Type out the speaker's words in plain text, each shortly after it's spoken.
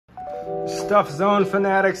Stuff Zone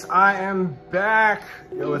fanatics, I am back.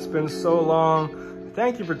 Yo, it's been so long.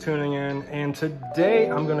 Thank you for tuning in. And today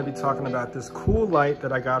I'm going to be talking about this cool light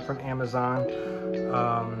that I got from Amazon.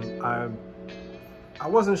 I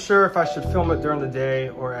wasn't sure if I should film it during the day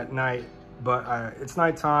or at night, but it's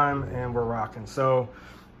nighttime and we're rocking. So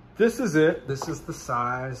this is it. This is the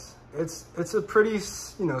size. It's a pretty,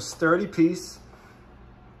 sturdy piece,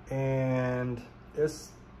 and it's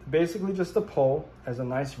basically just a pole as a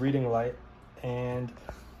nice reading light. And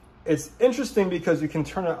it's interesting because you can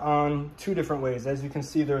turn it on two different ways. As you can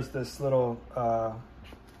see, there's this little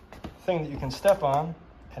thing that you can step on,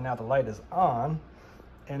 and now the light is on.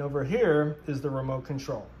 And over here is the remote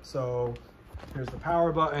control. So here's the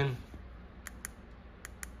power button,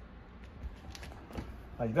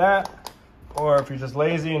 like that. Or if you're just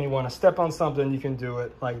lazy and you want to step on something, you can do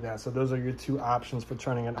it like that. So those are your two options for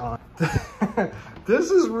turning it on.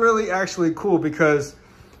 This is really actually cool because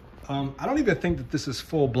I don't even think that this is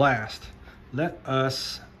full blast. Let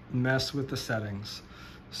us mess with the settings.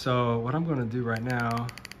 So what I'm going to do right now,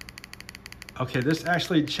 okay, this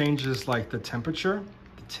actually changes like the temperature,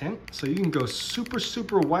 the tint. So you can go super,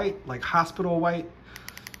 super white, like hospital white,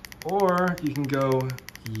 or you can go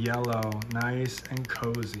yellow, nice and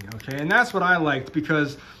cozy. Okay, and that's what I liked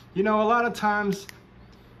because, a lot of times,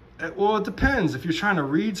 well, it depends. If you're trying to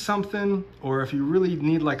read something or if you really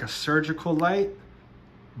need like a surgical light,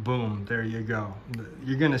 boom, there you go.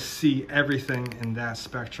 You're gonna see everything in that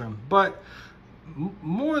spectrum. But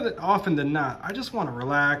more often than not, I just want to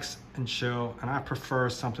relax and chill, and I prefer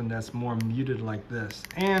something that's more muted like this.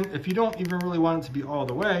 And if you don't even really want it to be all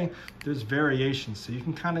the way, there's variations, so you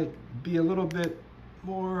can kind of be a little bit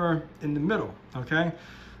more in the middle. Okay,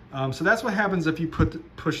 so that's what happens if you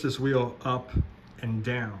push this wheel up and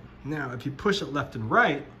down. Now if you push it left and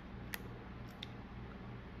right,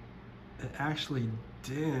 it actually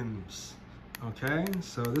dims. Okay,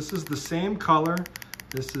 so this is the same color.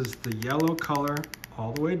 This is the yellow color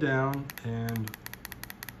all the way down and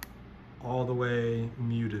all the way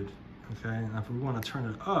muted. Okay, now if we want to turn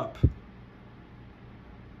it up,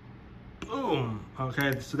 boom.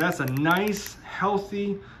 Okay, so that's a nice,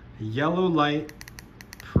 healthy yellow light,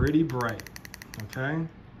 pretty bright. Okay,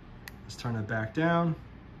 let's turn it back down.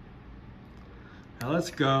 Now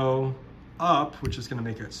let's go up, which is going to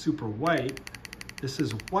make it super white. This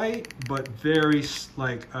is white, but very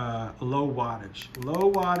like low wattage.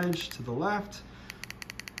 Low wattage to the left,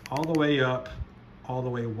 all the way up, all the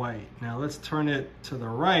way white. Now let's turn it to the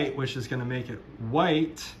right, which is going to make it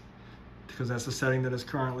white, because that's the setting that it's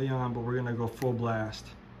currently on, but we're gonna go full blast.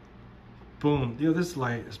 Boom, this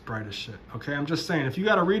light is bright as shit. Okay, I'm just saying, if you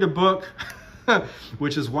gotta read a book,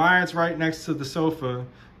 which is why it's right next to the sofa,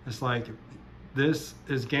 it's like, this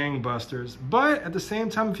is gangbusters. But at the same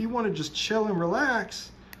time, if you wanna just chill and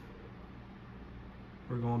relax,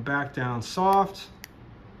 we're going back down soft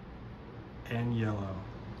and yellow.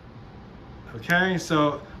 Okay,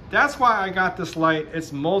 so that's why I got this light.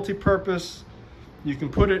 It's multi-purpose. You can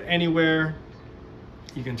put it anywhere.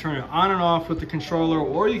 You can turn it on and off with the controller,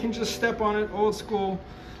 or you can just step on it old school.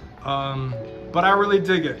 But I really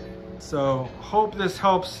dig it. So hope this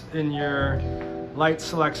helps in your light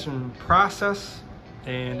selection process.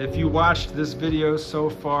 And if you watched this video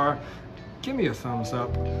so far, give me a thumbs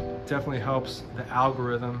up. Definitely helps the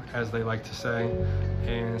algorithm, as they like to say.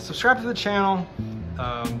 And subscribe to the channel.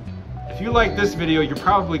 If you like this video, you're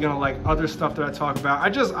probably gonna like other stuff that I talk about. I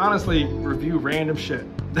just honestly review random shit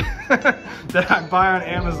that I buy on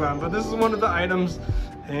Amazon, but this is one of the items,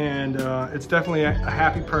 and it's definitely a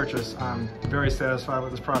happy purchase. I'm very satisfied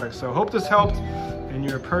with this product. So hope this helped in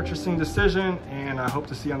your purchasing decision, and I hope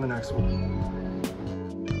to see you on the next one.